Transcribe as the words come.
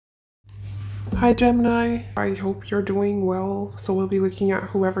Hi Gemini, I hope you're doing well. So we'll be looking at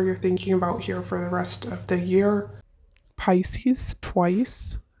whoever you're thinking about here for the rest of the year. Pisces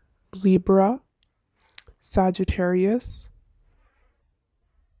twice, Libra, Sagittarius.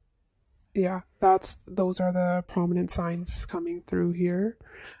 Yeah, those are the prominent signs coming through here.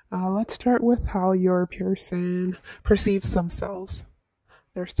 Let's start with how your person perceives themselves,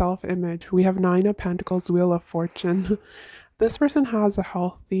 their self-image. We have Nine of Pentacles, Wheel of Fortune. This person has a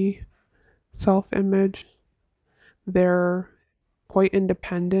healthy self-image. They're quite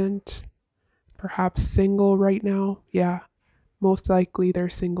independent, perhaps single right now. Yeah, most likely they're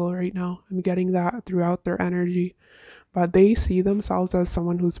single right now. I'm getting that throughout their energy. But they see themselves as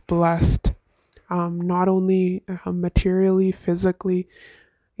someone who's blessed, not only materially, physically.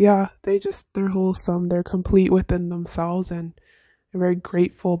 Yeah, they're wholesome, they're complete within themselves, and a very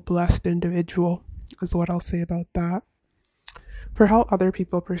grateful, blessed individual is what I'll say about that. For how other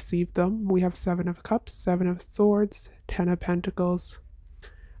people perceive them, we have Seven of Cups, Seven of Swords, Ten of Pentacles.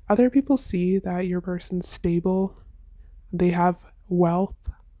 Other people see that your person's stable, they have wealth,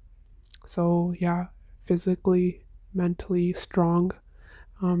 so yeah, physically, mentally strong.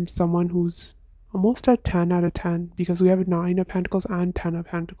 Someone who's almost a 10 out of 10 because we have Nine of Pentacles and Ten of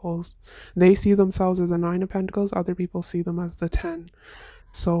Pentacles. They see themselves as a Nine of Pentacles, other people see them as the 10.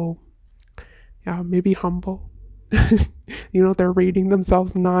 So yeah, maybe humble. They're rating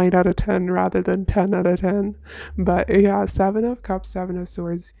themselves 9 out of 10 rather than 10 out of 10. But yeah, Seven of Cups, Seven of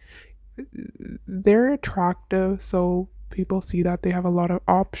Swords, they're attractive, so people see that they have a lot of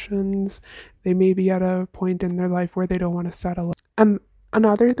options. They may be at a point in their life where they don't want to settle. And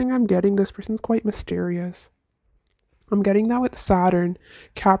another thing I'm getting, this person's quite mysterious. I'm getting that with Saturn,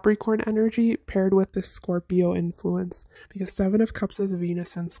 Capricorn energy paired with the Scorpio influence, because Seven of Cups is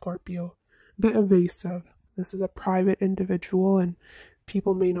Venus and Scorpio. A bit evasive. This is a private individual and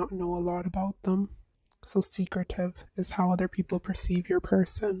people may not know a lot about them. So secretive is how other people perceive your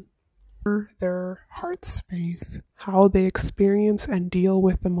person. Their heart space, how they experience and deal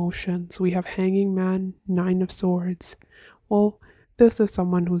with emotions. We have Hanging Man, Nine of Swords. Well, this is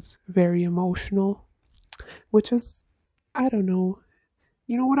someone who's very emotional, which is, I don't know.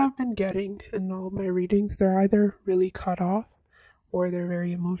 You know what I've been getting in all my readings? They're either really cut off or they're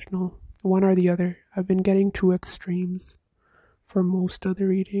very emotional. One or the other. I've been getting two extremes for most of the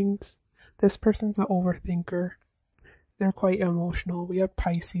readings. This person's an overthinker. They're quite emotional. We have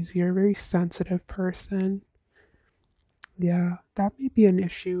Pisces here, very sensitive person. Yeah, that may be an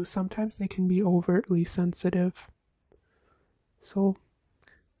issue. Sometimes they can be overtly sensitive. So,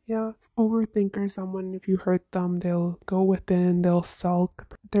 yeah, overthinker, someone, if you hurt them, they'll go within, they'll sulk.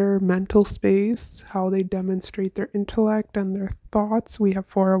 Their mental space, how they demonstrate their intellect and their thoughts. We have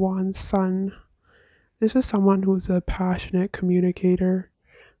Four of Wands, Sun. This is someone who's a passionate communicator.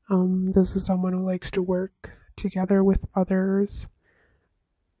 This is someone who likes to work together with others.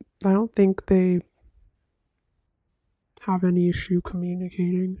 I don't think they have any issue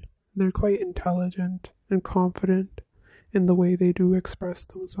communicating. They're quite intelligent and confident in the way they do express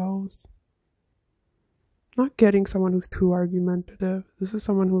themselves. Not getting someone who's too argumentative. This is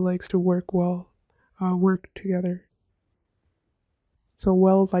someone who likes to work well, work together. So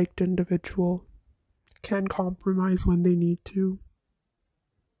well-liked individual. Can compromise when they need to.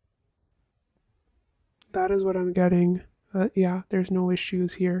 That is what I'm getting. Yeah, there's no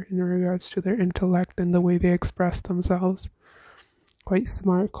issues here in regards to their intellect and the way they express themselves. Quite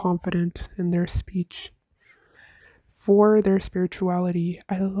smart, confident in their speech. For their spirituality,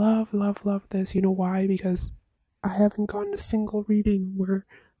 I love, love, love this. You know why? Because I haven't gotten a single reading where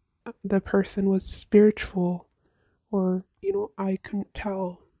the person was spiritual, or, I couldn't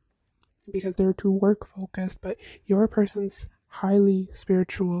tell because they're too work focused, but your person's highly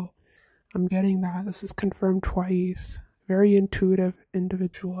spiritual. I'm getting that. This is confirmed twice. Very intuitive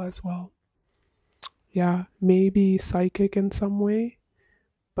individual as well. Yeah, maybe psychic in some way.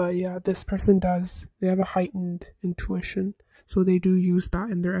 But yeah, this person does. They have a heightened intuition. So they do use that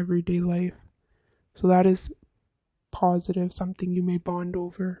in their everyday life. So that is positive, something you may bond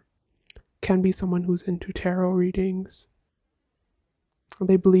over. Can be someone who's into tarot readings.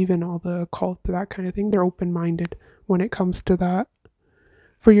 They believe in all the occult, that kind of thing. They're open-minded when it comes to that.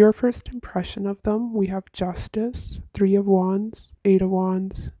 For your first impression of them, we have Justice, Three of Wands, Eight of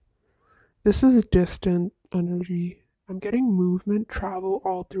Wands. This is distant energy. I'm getting movement, travel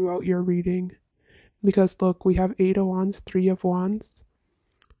all throughout your reading. Because look, we have Eight of Wands, Three of Wands.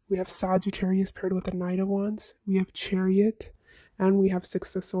 We have Sagittarius paired with a Knight of Wands. We have Chariot. And we have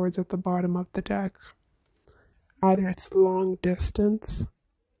Six of Swords at the bottom of the deck. Either it's long distance,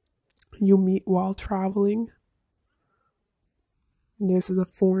 you meet while traveling. This is a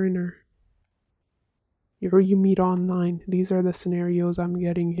foreigner. You meet online. These are the scenarios I'm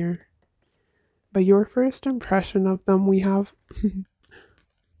getting here. But your first impression of them, we have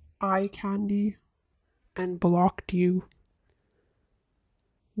eye candy and blocked you.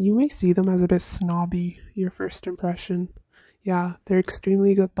 You may see them as a bit snobby, your first impression. Yeah, they're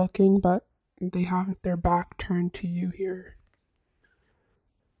extremely good looking, but they have their back turned to you here.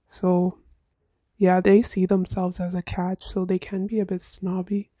 So, yeah, they see themselves as a catch, so they can be a bit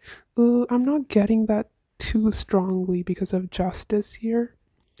snobby. I'm not getting that too strongly because of justice here,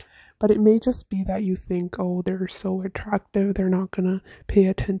 but it may just be that you think, oh, they're so attractive, they're not gonna pay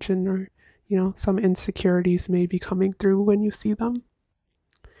attention, or, some insecurities may be coming through when you see them.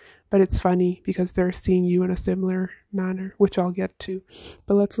 But it's funny because they're seeing you in a similar manner, which I'll get to.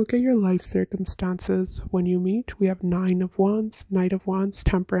 But let's look at your life circumstances when you meet. We have Nine of Wands, Knight of Wands,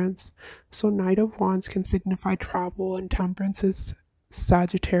 Temperance. So Knight of Wands can signify travel, and Temperance is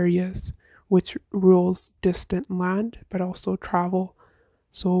Sagittarius, which rules distant land, but also travel.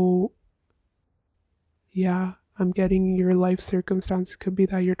 So yeah, I'm getting your life circumstances could be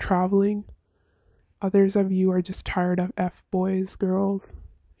that you're traveling. Others of you are just tired of F-boys, girls.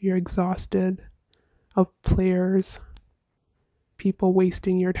 You're exhausted of players, people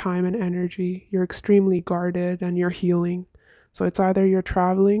wasting your time and energy. You're extremely guarded and you're healing. So it's either you're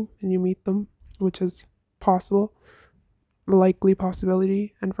traveling and you meet them, which is possible, likely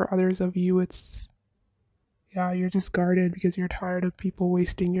possibility. And for others of you, it's, yeah, you're just guarded because you're tired of people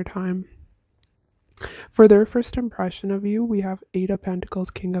wasting your time. For their first impression of you, we have Eight of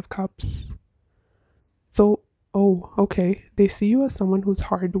Pentacles, King of Cups. So, oh, okay. They see you as someone who's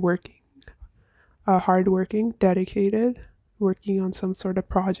hardworking, dedicated, working on some sort of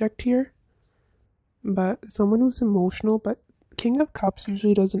project here. But someone who's emotional, but King of Cups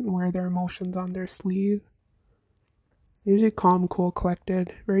usually doesn't wear their emotions on their sleeve. Usually calm, cool,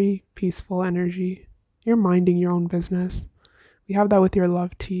 collected, very peaceful energy. You're minding your own business. We have that with your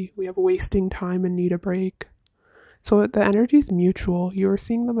love tea. We have wasting time and need a break. So the energy is mutual. You're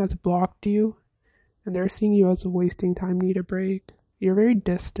seeing them as blocked you, and they're seeing you as a wasting time, need a break. You're very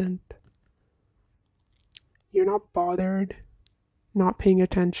distant. You're not bothered, not paying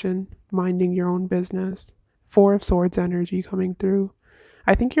attention, minding your own business. Four of Swords energy coming through.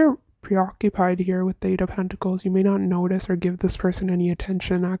 I think you're preoccupied here with the Eight of Pentacles. You may not notice or give this person any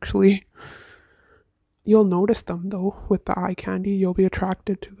attention, actually. You'll notice them, though, with the eye candy. You'll be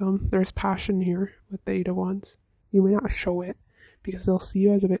attracted to them. There's passion here with the Eight of Wands. You may not show it because they'll see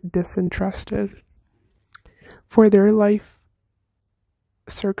you as a bit disinterested. For their life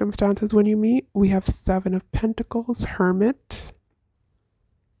circumstances when you meet, we have Seven of Pentacles, Hermit,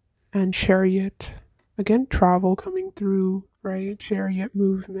 and Chariot. Again, travel coming through, right? Chariot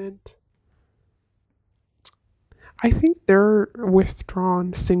movement. I think they're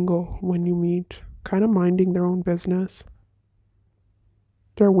withdrawn, single when you meet, kind of minding their own business.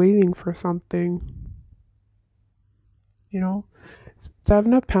 They're waiting for something.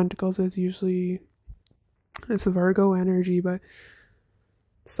 Seven of Pentacles is usually, it's Virgo energy, but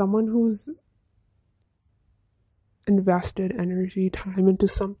someone who's invested energy, time into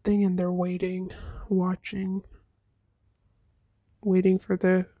something, and they're waiting, watching, waiting for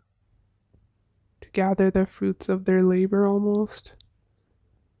to gather the fruits of their labor almost.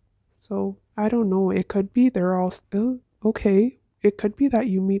 So I don't know. It could be they're all okay. It could be that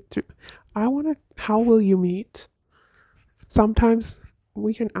you meet through. How will you meet? Sometimes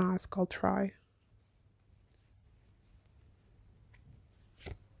we can ask. I'll try.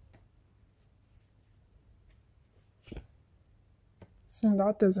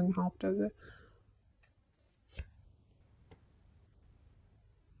 That doesn't help, does it?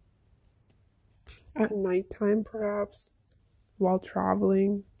 At nighttime, perhaps, while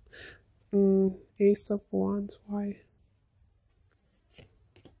traveling. Ace of Wands, why?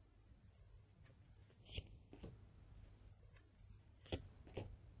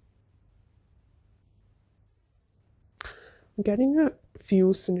 I'm getting a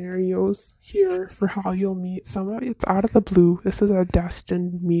few scenarios here for how you'll meet. Some of it's out of the blue. This is a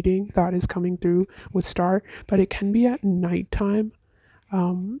destined meeting that is coming through with Star, but it can be at nighttime.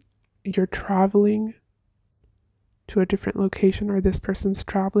 You're traveling to a different location, or this person's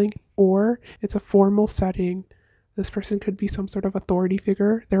traveling, or it's a formal setting. This person could be some sort of authority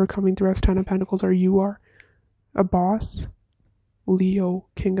figure. They're coming through as Ten of Pentacles, or you are a boss. Leo,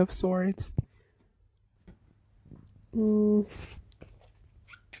 King of Swords. Oh,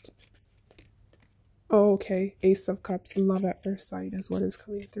 okay. Ace of Cups, love at first sight is what is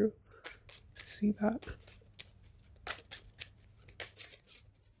coming through. See that?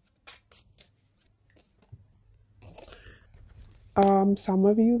 Some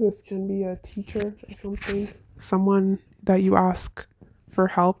of you, this can be a teacher or something. Someone that you ask for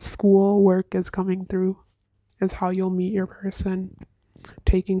help. School, work is coming through, is how you'll meet your person.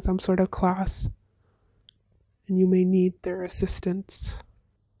 Taking some sort of class, and you may need their assistance.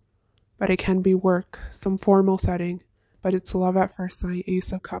 But it can be work, some formal setting. But it's love at first sight,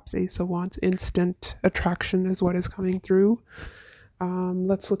 Ace of Cups, Ace of Wands. Instant attraction is what is coming through.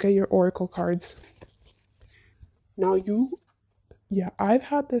 Let's look at your oracle cards. Now I've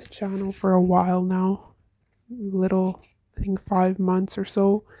had this channel for a while now. I think 5 months or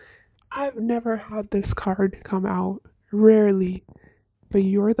so. I've never had this card come out. Rarely. But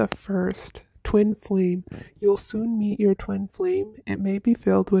you're the first. Twin flame. You'll soon meet your twin flame. It may be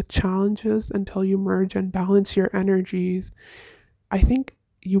filled with challenges until you merge and balance your energies. I think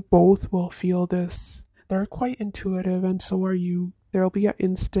you both will feel this. They're quite intuitive, and so are you. There'll be an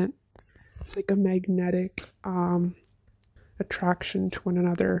instant, it's like a magnetic attraction to one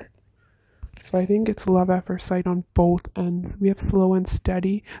another. So I think it's love at first sight on both ends. We have slow and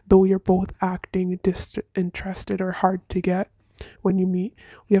steady, though you're both acting disinterested or hard to get when you meet.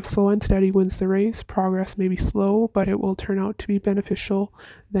 We have slow and steady wins the race. Progress may be slow, but it will turn out to be beneficial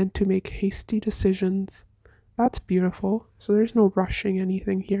than to make hasty decisions. That's beautiful. So there's no rushing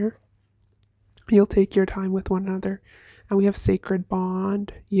anything here. You'll take your time with one another. And we have sacred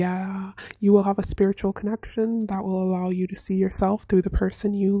bond. Yeah, you will have a spiritual connection that will allow you to see yourself through the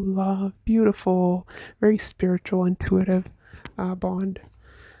person you love. Beautiful, very spiritual, intuitive bond.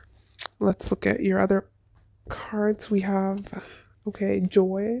 Let's look at your other cards. We have,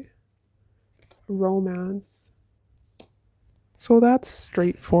 joy, romance. So that's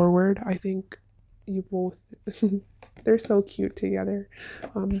straightforward. I think you both, they're so cute together.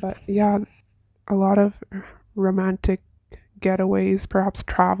 But yeah, a lot of romantic getaways, perhaps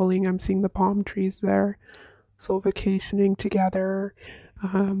traveling. I'm seeing the palm trees there. So vacationing together,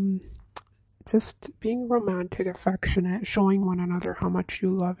 just being romantic, affectionate, showing one another how much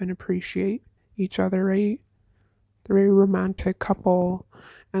you love and appreciate each other, right? They're a very romantic couple.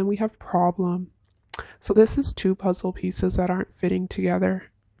 And we have problem. So this is two puzzle pieces that aren't fitting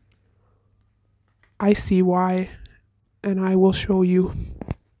together. I see why, and I will show you.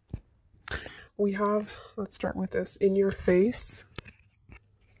 We have, let's start with this, in your face,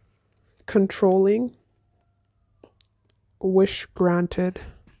 controlling, wish granted.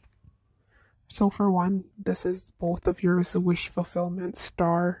 So for one, this is both of yours, a wish fulfillment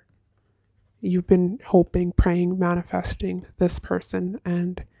star. You've been hoping, praying, manifesting this person,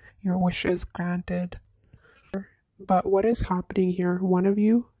 and your wish is granted. But what is happening here? One of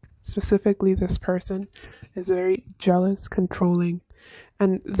you, specifically this person, is very jealous, controlling,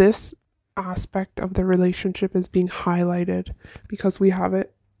 and this aspect of the relationship is being highlighted because we have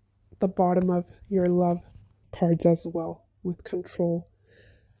it at the bottom of your love cards as well, with control.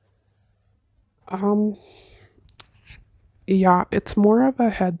 Yeah, it's more of a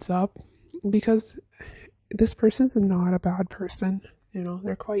heads up because this person's not a bad person. You know,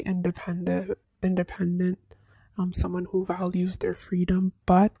 they're quite independent, someone who values their freedom,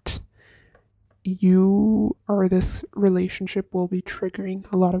 but you or this relationship will be triggering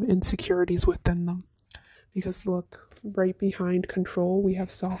a lot of insecurities within them. Because look, right behind control, we have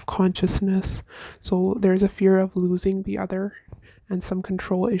self-consciousness. So there's a fear of losing the other, and some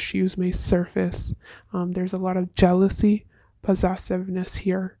control issues may surface. There's a lot of jealousy, possessiveness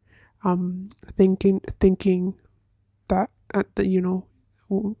here. Thinking that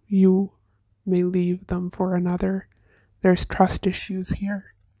you may leave them for another. There's trust issues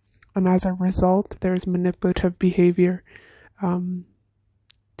here, and as a result, there's manipulative behavior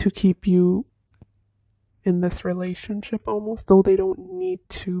to keep you in this relationship almost, though they don't need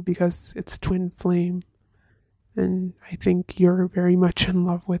to because it's twin flame. And I think you're very much in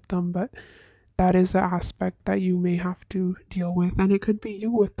love with them, but that is an aspect that you may have to deal with. And it could be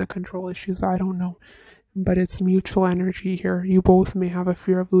you with the control issues, I don't know. But it's mutual energy here. You both may have a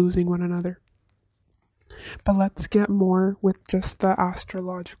fear of losing one another. But let's get more with just the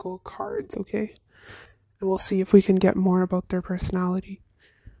astrological cards, okay? And we'll see if we can get more about their personality.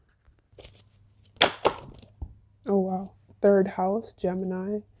 Oh wow. Third house,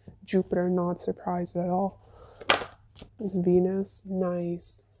 Gemini. Jupiter, not surprised at all. Venus,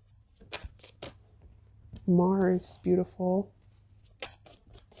 nice. Mars, beautiful.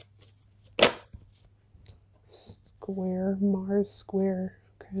 Square, Mars square.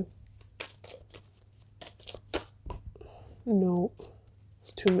 Okay. No,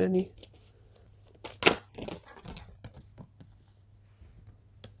 it's too many.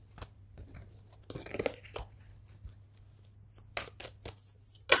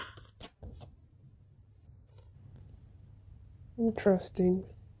 Interesting.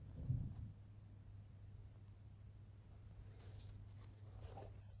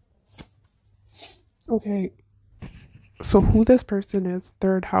 Okay, so who this person is,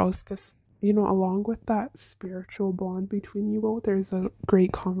 third house, this, along with that spiritual bond between you both, there's a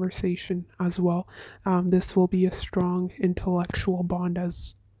great conversation as well. This will be a strong intellectual bond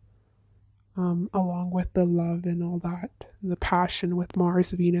as along with the love and all that, the passion with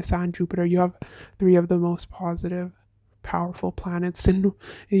Mars, Venus, and Jupiter. You have three of the most positive, powerful planets in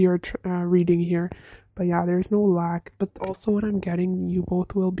your reading here. But yeah, there's no lack. But also, what I'm getting, you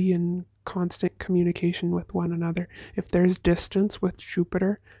both will be in constant communication with one another. If there's distance with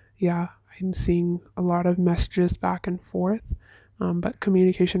Jupiter, yeah, I'm seeing a lot of messages back and forth. But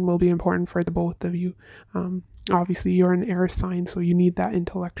communication will be important for the both of you. Obviously, you're an air sign, so you need that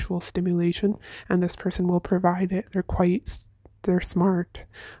intellectual stimulation, and this person will provide it. They're smart,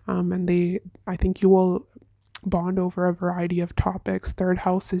 and I think you will bond over a variety of topics. Third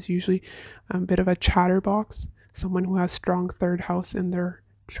house is usually a bit of a chatterbox, someone who has strong third house in their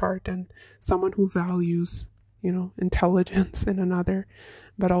chart, and someone who values, intelligence in another,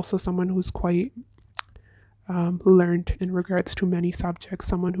 but also someone who's quite learned in regards to many subjects,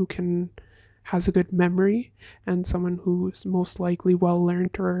 someone who has a good memory, and someone who's most likely well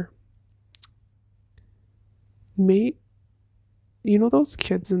learned, or may, those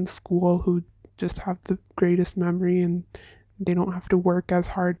kids in school who just have the greatest memory and they don't have to work as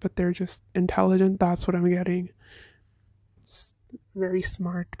hard, but they're just intelligent. That's what I'm getting. Just very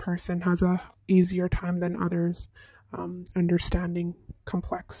smart person, has a easier time than others understanding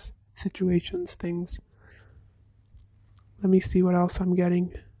complex situations, things. Let me see what else I'm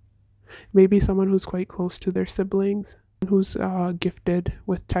getting. Maybe someone who's quite close to their siblings, who's gifted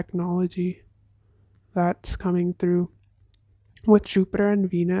with technology. That's coming through. With Jupiter and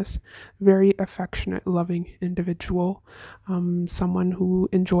Venus, very affectionate, loving individual. Someone who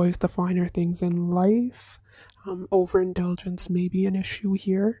enjoys the finer things in life. Overindulgence may be an issue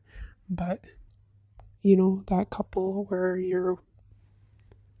here, but that couple where you're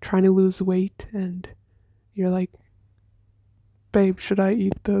trying to lose weight and you're like, babe, should I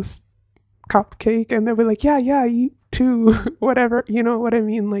eat this cupcake? And they'll be like, yeah, eat too. Whatever, you know what I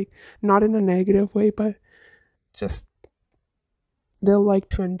mean? Like, not in a negative way, but just they'll like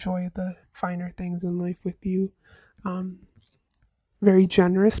to enjoy the finer things in life with you. Very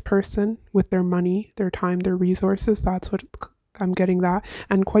generous person with their money, their time, their resources. That's what I'm getting, that.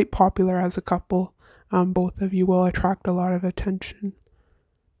 And quite popular as a couple. Both of you will attract a lot of attention.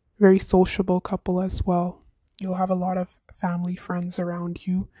 Very sociable couple as well. You'll have a lot of family friends around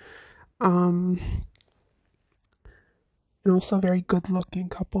you. And also very good looking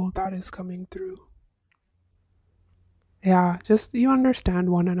couple that is coming through. Yeah, just you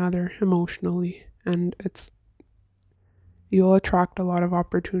understand one another emotionally, and you'll attract a lot of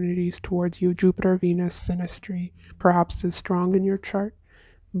opportunities towards you. Jupiter, Venus, synastry perhaps is strong in your chart,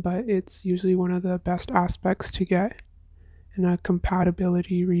 but it's usually one of the best aspects to get in a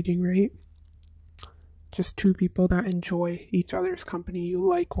compatibility reading, right? Just two people that enjoy each other's company, you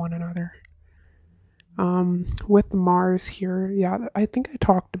like one another. With Mars here, yeah, I think I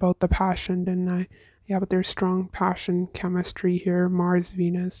talked about the passion, didn't I? Yeah, but there's strong passion chemistry here, Mars,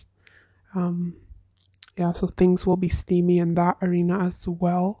 Venus. Yeah, so things will be steamy in that arena as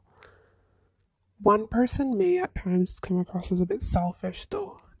well. One person may at times come across as a bit selfish,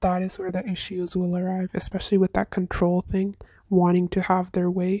 though. That is where the issues will arrive, especially with that control thing, wanting to have their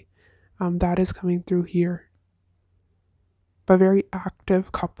way. That is coming through here. But very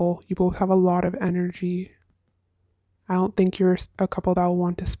active couple. You both have a lot of energy. I don't think you're a couple that will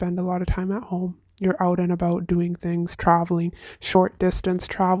want to spend a lot of time at home. You're out and about doing things, traveling, short distance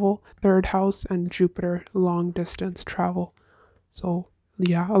travel, third house, and Jupiter, long distance travel. So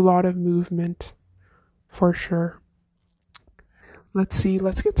yeah, a lot of movement for sure. Let's see,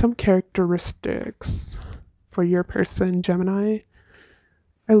 let's get some characteristics for your person, Gemini.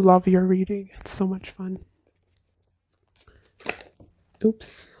 I love your reading. It's so much fun.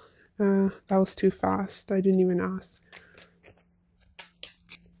 Oops. That was too fast. I didn't even ask.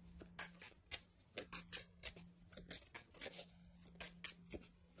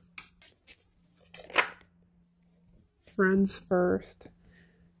 Friends first.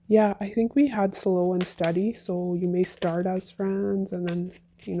 Yeah, I think we had slow and steady, so you may start as friends and then,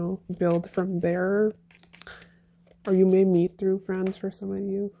 build from there. Or you may meet through friends for some of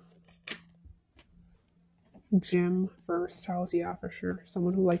you. Gym first house, yeah, for sure.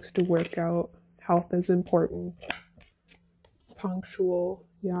 Someone who likes to work out. Health is important. Punctual,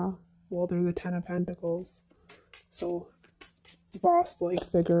 yeah. Well, they're the 10 of Pentacles. So, boss-like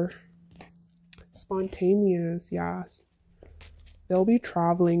figure. Spontaneous, yeah. they'll be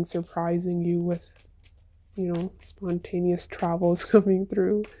traveling, surprising you with, spontaneous travels coming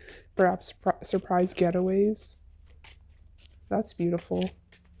through, perhaps surprise getaways. That's beautiful.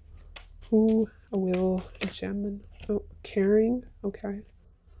 Who will Gemini? Oh, caring? Okay.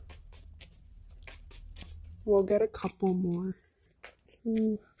 We'll get a couple more.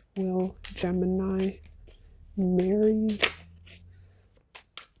 Who will Gemini marry?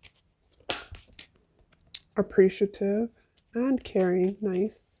 Appreciative and caring.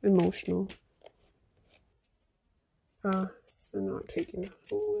 Nice. Emotional. I'm not taking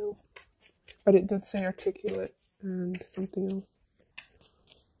who will. But it did say articulate and something else.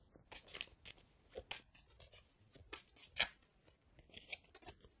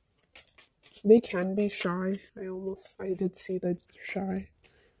 They can be shy. I did see the shy.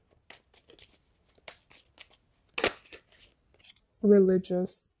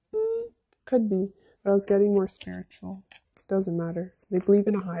 Religious. Could be. But I was getting more spiritual. Doesn't matter. They believe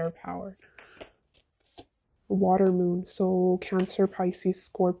in a higher power. Water moon. So Cancer, Pisces,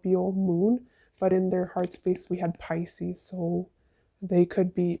 Scorpio moon. But in their heart space we had Pisces. So they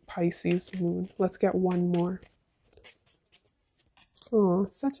could be Pisces moon. Let's get one more. Oh,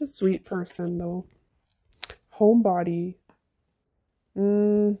 such a sweet person though. Homebody.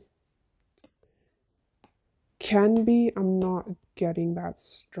 Can be. I'm not getting that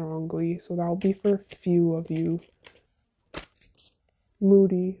strongly. So that'll be for a few of you.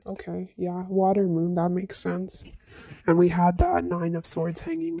 Moody. Okay. Yeah. Water moon. That makes sense. And we had that 9 of Swords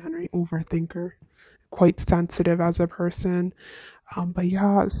hanging, Henry. Overthinker. Quite sensitive as a person. But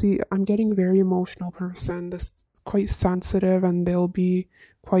yeah, see, I'm getting very emotional person. This quite sensitive, and they'll be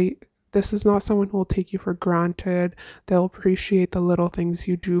quite. This is not someone who will take you for granted. They'll appreciate the little things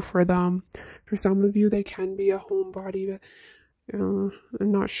you do for them. For some of you, they can be a homebody, but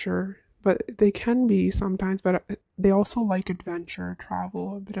I'm not sure. But they can be sometimes, but they also like adventure,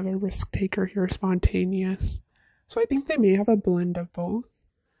 travel, a bit of a risk taker here, spontaneous. So I think they may have a blend of both.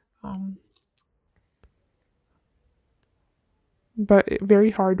 But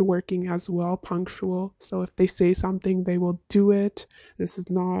very hardworking as well, punctual. So if they say something, they will do it. This is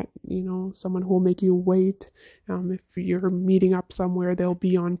not, someone who will make you wait. If you're meeting up somewhere, they'll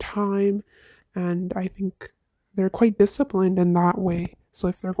be on time. And I think they're quite disciplined in that way. So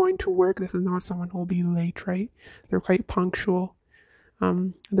if they're going to work, this is not someone who will be late, right? They're quite punctual.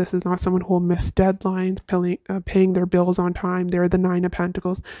 This is not someone who will miss deadlines, paying their bills on time. They're the 9 of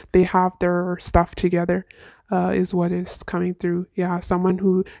Pentacles. They have their stuff together, is what is coming through. Yeah, someone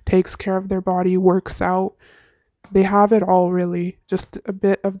who takes care of their body, works out. They have it all, really. Just a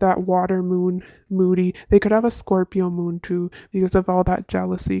bit of that water moon, moody. They could have a Scorpio moon too, because of all that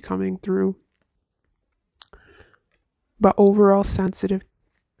jealousy coming through. But overall, sensitive,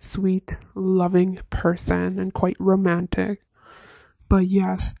 sweet, loving person, and quite romantic. But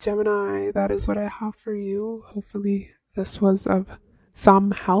yes, Gemini, that is what I have for you. Hopefully this was of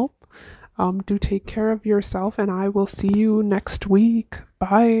some help. Do take care of yourself, and I will see you next week.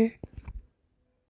 Bye.